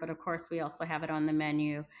there, but of course, we also have it on the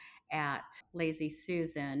menu at Lazy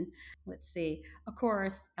Susan. Let's see. Of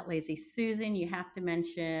course, at Lazy Susan, you have to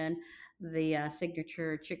mention the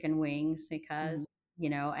signature chicken wings Mhm. because,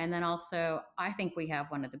 and then also, I think we have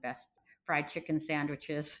one of the best fried chicken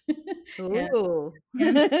sandwiches. and, Ooh.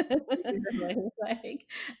 and really like,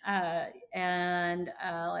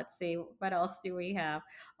 let's see, what else do we have?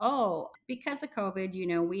 Oh, because of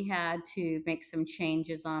COVID, we had to make some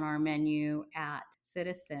changes on our menu at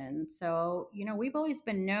Citizen. So, we've always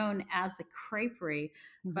been known as a creperie,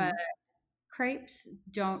 but Mhm. crepes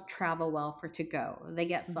don't travel well for to go. They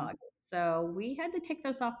get Mhm. soggy. So we had to take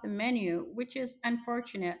those off the menu, which is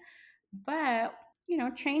unfortunate. But,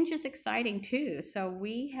 change is exciting too. So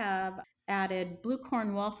we have added blue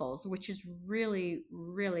corn waffles, which is really,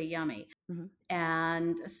 really yummy. Mhm.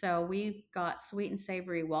 And so we've got sweet and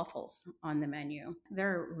savory waffles on the menu.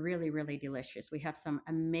 They're really, really delicious. We have some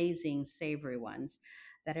amazing savory ones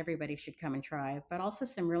that everybody should come and try, but also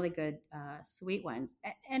some really good sweet ones.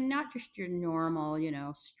 And not just your normal,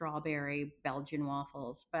 strawberry Belgian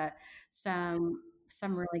waffles, but some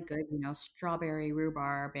really good, strawberry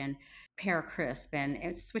rhubarb and pear crisp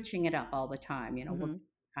and switching it up all the time. We'll do Mhm.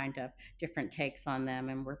 kind of different takes on them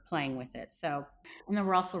and we're playing with it. So and then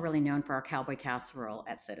we're also really known for our cowboy casserole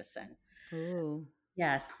at Citizen. Ooh.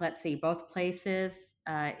 Yes, let's see, both places.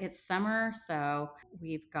 It's summer, so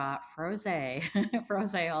we've got froze,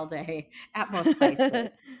 froze all day at both places.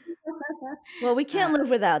 Well, we uh, can't live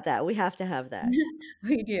without that. We have to have that.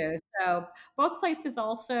 we do. So both places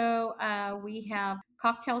also, we have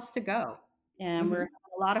cocktails to go, and we're Mhm.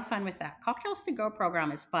 having a lot of fun with that. Cocktails to go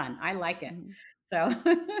program is fun. I like it. Mhm. So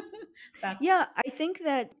that's Yeah, I think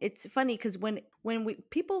that it's funny because when we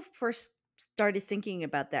people first started thinking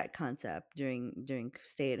about that concept during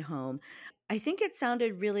stay at home, I think it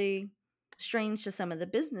sounded really strange to some of the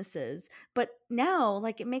businesses. But now,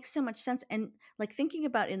 like, it makes so much sense. And like thinking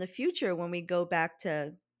about in the future when we go back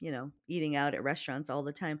to eating out at restaurants all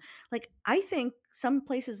the time, like I think some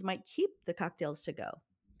places might keep the cocktails to go.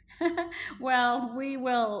 well, we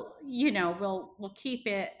will, we'll keep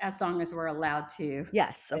it as long as we're allowed to.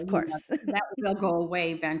 Yes, of course. That will go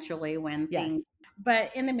away eventually when things. Yes.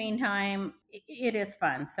 But in the meantime, it is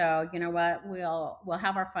fun. So you know what? We'll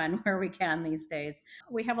have our fun where we can these days.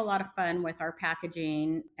 We have a lot of fun with our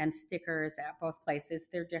packaging and stickers at both places.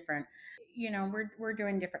 They're different. We're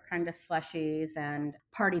doing different kind of slushies and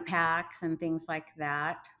party packs and things like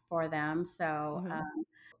that for them. So Hmm.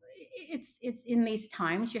 it's in these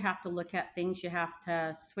times you have to look at things, you have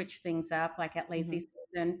to switch things up, like at Lazy Hmm.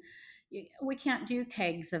 Susan we can't do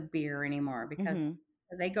kegs of beer anymore because Hmm.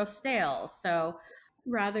 they go stale. So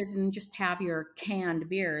rather than just have your canned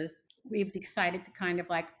beers, we've decided to kind of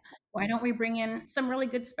like, why don't we bring in some really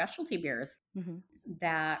good specialty beers Hmm.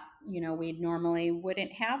 that we normally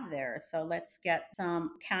wouldn't have there. So let's get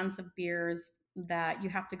some cans of beers that you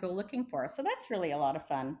have to go looking for. So that's really a lot of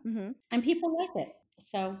fun Hmm. and people like it.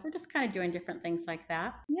 So we're just kind of doing different things like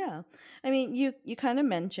that. Yeah. I mean, you kind of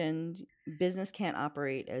mentioned business can't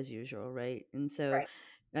operate as usual, right? And so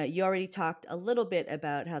Right. you already talked a little bit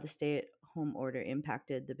about how the stay-at-home order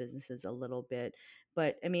impacted the businesses a little bit.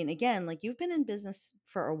 But I mean, again, like you've been in business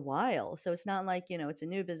for a while, so it's not like, it's a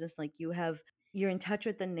new business. Like you're in touch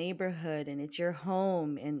with the neighborhood and it's your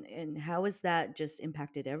home. And how has that just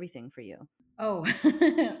impacted everything for you? Oh,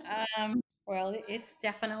 well, it's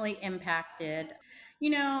definitely impacted.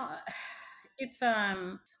 You know, it's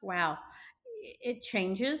wow. It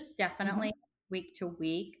changes Hmm. definitely week to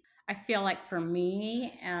week. I feel like for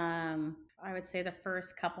me, I would say the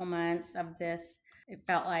first couple months of this, it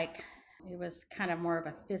felt like it was kind of more of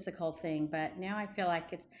a physical thing, but now I feel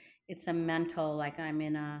like it's a mental, like I'm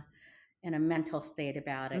in a mental state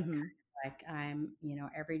about it. Kind Hmm. of like I'm,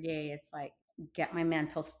 every day it's like get my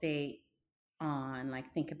mental state on,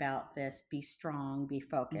 like think about this, be strong, be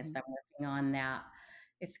focused. Hmm. I'm working on that.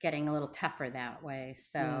 It's getting a little tougher that way.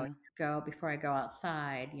 So Yeah. go before I go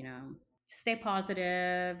outside, stay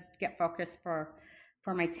positive, get focused for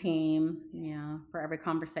my team, for every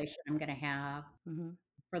conversation I'm going to have Hmm.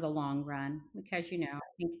 for the long run, because I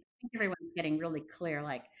think everyone's getting really clear,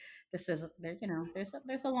 like this is there,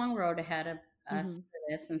 there's a long road ahead of us Hmm. for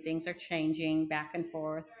this, and things are changing back and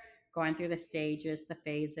forth, going through the stages, the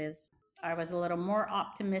phases. I was a little more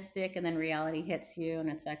optimistic, and then reality hits you and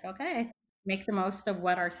it's like, okay, make the most of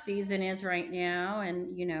what our season is right now,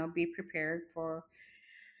 and be prepared for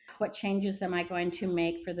what changes am I going to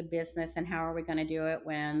make for the business, and how are we going to do it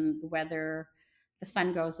when the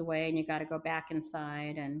sun goes away and you got to go back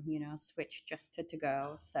inside and switch just to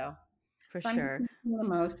go. So For I'm sure. making the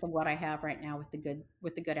most of what I have right now with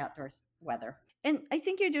the good outdoors weather. And I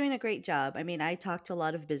think you're doing a great job. I mean, I talk to a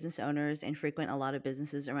lot of business owners and frequent a lot of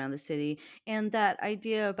businesses around the city. And that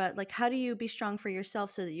idea about like how do you be strong for yourself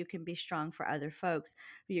so that you can be strong for other folks,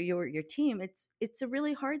 your team, it's a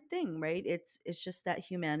really hard thing, right? It's just that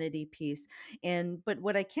humanity piece. And but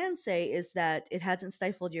what I can say is that it hasn't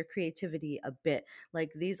stifled your creativity a bit.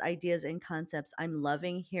 Like these ideas and concepts I'm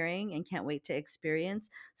loving hearing and can't wait to experience.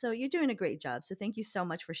 So you're doing a great job. So thank you so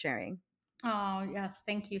much for sharing. Oh yes,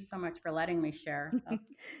 thank you so much for letting me share. That's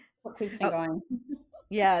what keeps me Oh, going.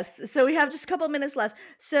 yes. So we have just a couple minutes left.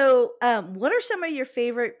 So, what are some of your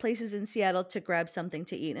favorite places in Seattle to grab something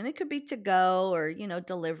to eat? And it could be to go or,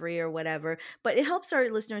 delivery or whatever, but it helps our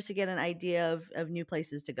listeners to get an idea of new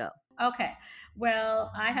places to go. Okay,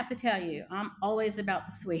 well, I have to tell you, I'm always about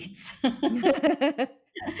the sweets.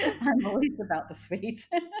 I'm always about the sweets.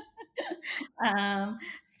 um,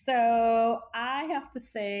 so I have to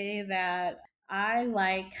say that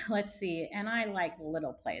let's see, and I like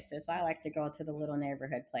little places. I like to go to the little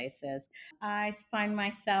neighborhood places. I find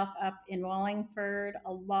myself up in Wallingford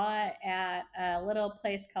a lot at a little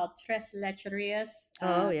place called Tres Lecherias.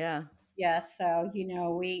 Oh, yeah. Yeah, so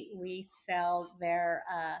we sell their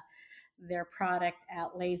product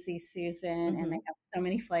at Lazy Susan, and they Hmm. have so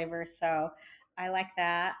many flavors. So I like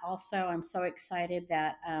that. Also, I'm so excited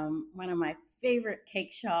that one of my favorite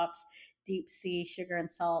cake shops, Deep Sea Sugar and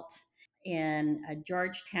Salt in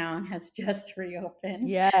Georgetown, has just reopened.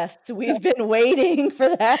 Yes, we've been waiting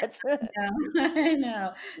for that. Yeah, I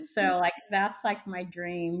know. So like that's like my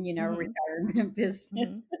dream, Hmm. retirement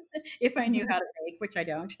business. Hmm. If I knew how to bake, which I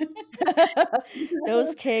don't.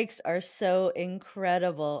 Those cakes are so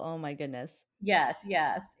incredible. Oh my goodness. Yes,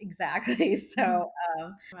 yes, exactly. Mhm. So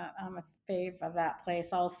I'm a fave of that place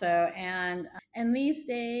also, and these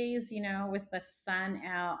days, with the sun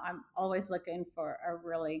out, I'm always looking for a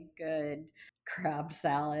really good crab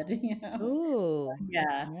salad. Ooh, that's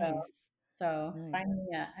Yeah. So nice. so Nice. find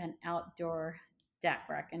me an outdoor deck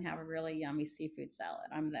where I can have a really yummy seafood salad.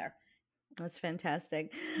 I'm there. That's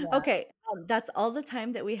fantastic. Yeah. Okay, that's all the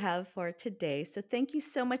time that we have for today. So thank you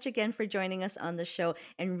so much again for joining us on the show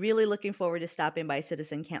and really looking forward to stopping by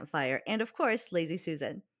Citizen Campfire and, of course, Lazy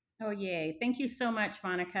Susan. Oh yay! Thank you so much,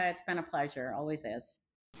 Monica. It's been a pleasure. Always is.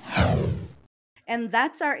 And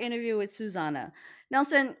that's our interview with Susanna.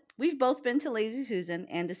 Nelson, we've both been to Lazy Susan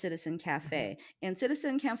and to Citizen Cafe. And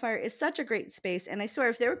Citizen Campfire is such a great space. And I swear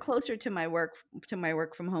if they were closer to my work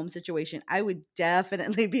from home situation, I would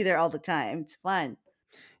definitely be there all the time. It's fun.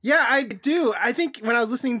 Yeah, I do. I think when I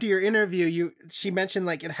was listening to your interview, she mentioned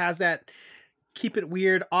like it has that keep it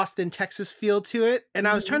weird Austin, Texas feel to it. And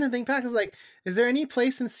I was trying Mhm. to think back, I was like, is there any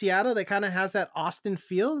place in Seattle that kind of has that Austin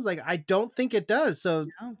feel? It's like I don't think it does. So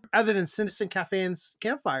No. other than Citizen Cafe and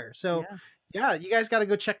Campfire. So Yeah. yeah, you guys got to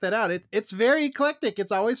go check that out. It's very eclectic.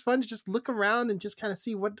 It's always fun to just look around and just kind of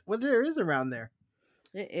see what there is around there.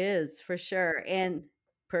 It is for sure. And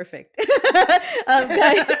Perfect.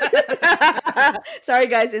 Guys, sorry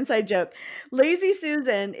guys, inside joke. Lazy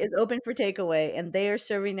Susan is open for takeaway, and they are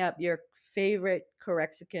serving up your favorite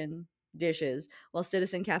Correxican dishes, while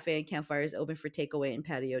Citizen Cafe and Campfire is open for takeaway and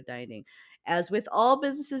patio dining. As with all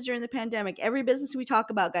businesses during the pandemic, every business we talk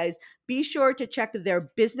about, guys, be sure to check their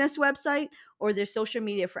business website or their social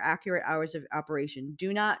media for accurate hours of operation.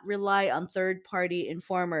 Do not rely on third-party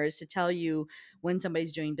informers to tell you when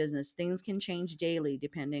somebody's doing business. Things can change daily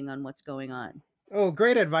depending on what's going on. Oh,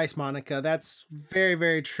 great advice, Monica. That's very,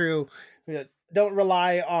 very true. Don't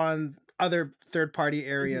rely on other third-party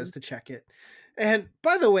areas to check it. And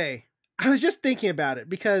by the way, I was just thinking about it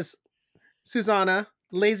because Susanna,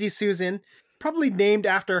 Lazy Susan, probably named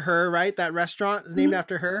after her, right? That restaurant is named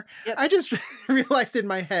after her. Yep. I just realized in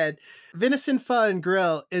my head, Venison Pho and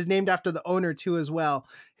Grill is named after the owner too as well.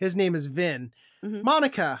 His name is Vin.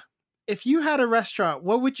 Monica, if you had a restaurant,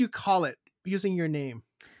 what would you call it using your name?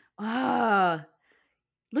 Ah,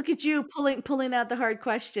 look at you pulling out the hard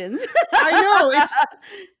questions. I know.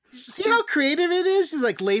 See how creative it is? She's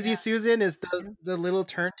like Lazy Susan is the little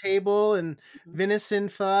turntable, and Venison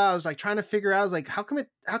Pho. I was like trying to figure out. I was like, how come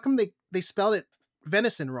they spelled it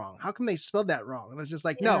venison wrong? How come they spelled that wrong? And I was just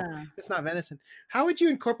like, no, it's not venison. How would you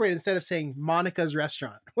incorporate it instead of saying Monica's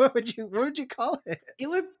restaurant? What would you call it? It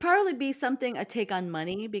would probably be something a take on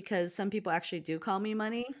money, because some people actually do call me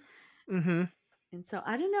Money. Mm-hmm. And so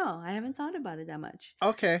I don't know. I haven't thought about it that much.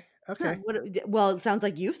 Okay. Well, it sounds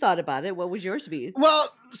like you've thought about it. What would yours be?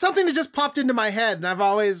 Well, something that just popped into my head, and I've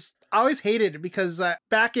always hated it because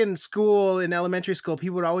back in school, in elementary school,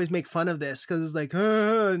 people would always make fun of this because it's like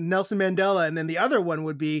Nelson Mandela, and then the other one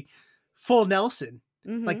would be Full Nelson,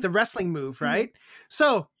 like the wrestling move, right?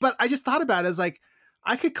 So, but I just thought about it as like,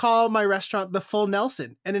 I could call my restaurant the Full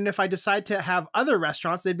Nelson, and then if I decide to have other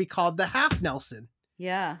restaurants, they'd be called the Half Nelson.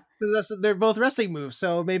 Yeah. Because they're both wrestling moves,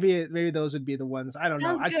 so maybe those would be the ones. I don't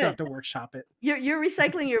know. I'd still have to workshop it. You're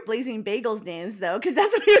recycling your Blazing Bagels names though, because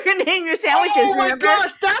that's what you're gonna name your sandwiches. Oh my remember?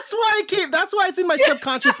 gosh, that's why it's in my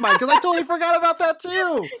subconscious mind, because I totally forgot about that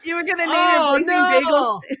too. You were gonna name your Blazing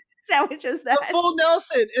Bagels sandwiches that. The Full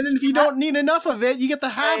Nelson, and then if you don't need enough of it, you get the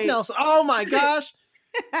Half Nelson. Oh my gosh.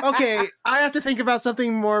 Okay, I have to think about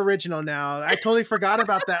something more original now. I totally forgot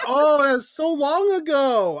about that. Oh, it was so long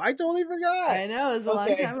ago. I totally forgot. I know, it was a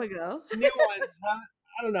long time ago. New ones.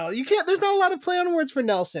 I don't know. You can't. There's not a lot of play on words for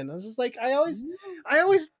Nelson. I was just like, I always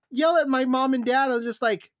yell at my mom and dad. I was just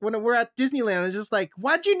like, when we're at Disneyland, I was just like,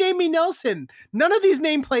 why'd you name me Nelson? None of these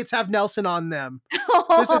nameplates have Nelson on them.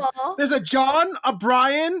 There's a John, a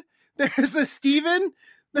Brian. There's a Steven.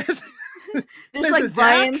 There's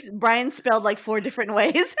like Brian spelled like 4 different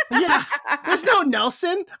ways. Yeah, there's no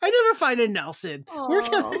Nelson. I never find a Nelson.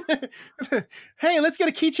 Hey, let's get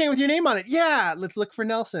a keychain with your name on it. Yeah, let's look for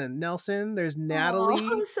Nelson. There's Natalie.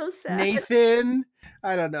 I'm so sad. Nathan.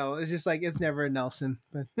 I don't know. It's just like, it's never a Nelson.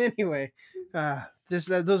 But anyway, those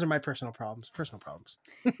are my personal problems.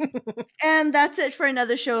 And that's it for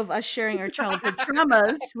another show of us sharing our childhood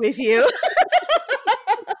traumas with you.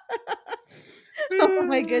 Oh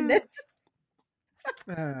my goodness.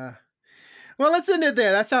 Well, let's end it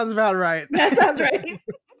there. That sounds about right. That sounds right.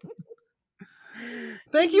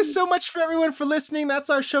 Thank you so much for everyone for listening. That's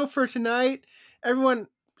our show for tonight. Everyone,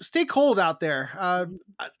 stay cold out there.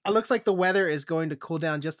 It looks like the weather is going to cool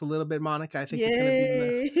down just a little bit, Monica. I think it's going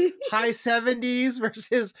to be in the high 70s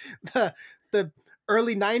versus the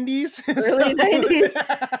early 90s. Early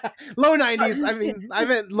 90s. Low 90s. I mean, I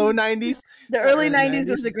meant low 90s. The early 90s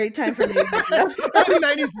was a great time for me. Early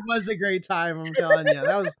 90s was a great time, I'm telling you.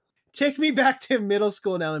 That was, take me back to middle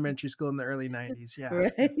school and elementary school in the early 90s. Yeah.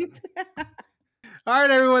 Right. All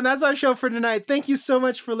right, everyone. That's our show for tonight. Thank you so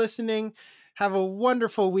much for listening. Have a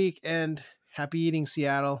wonderful week and happy eating,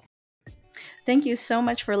 Seattle. Thank you so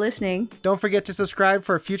much for listening. Don't forget to subscribe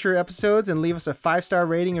for future episodes and leave us a 5-star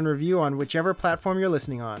rating and review on whichever platform you're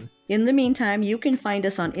listening on. In the meantime, you can find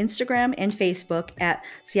us on Instagram and Facebook at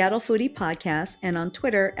Seattle Foodie Podcast and on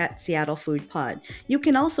Twitter at Seattle Food Pod. You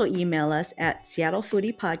can also email us at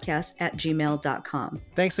seattlefoodiepodcast@gmail.com.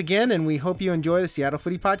 Thanks again, and we hope you enjoy the Seattle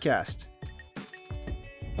Foodie Podcast.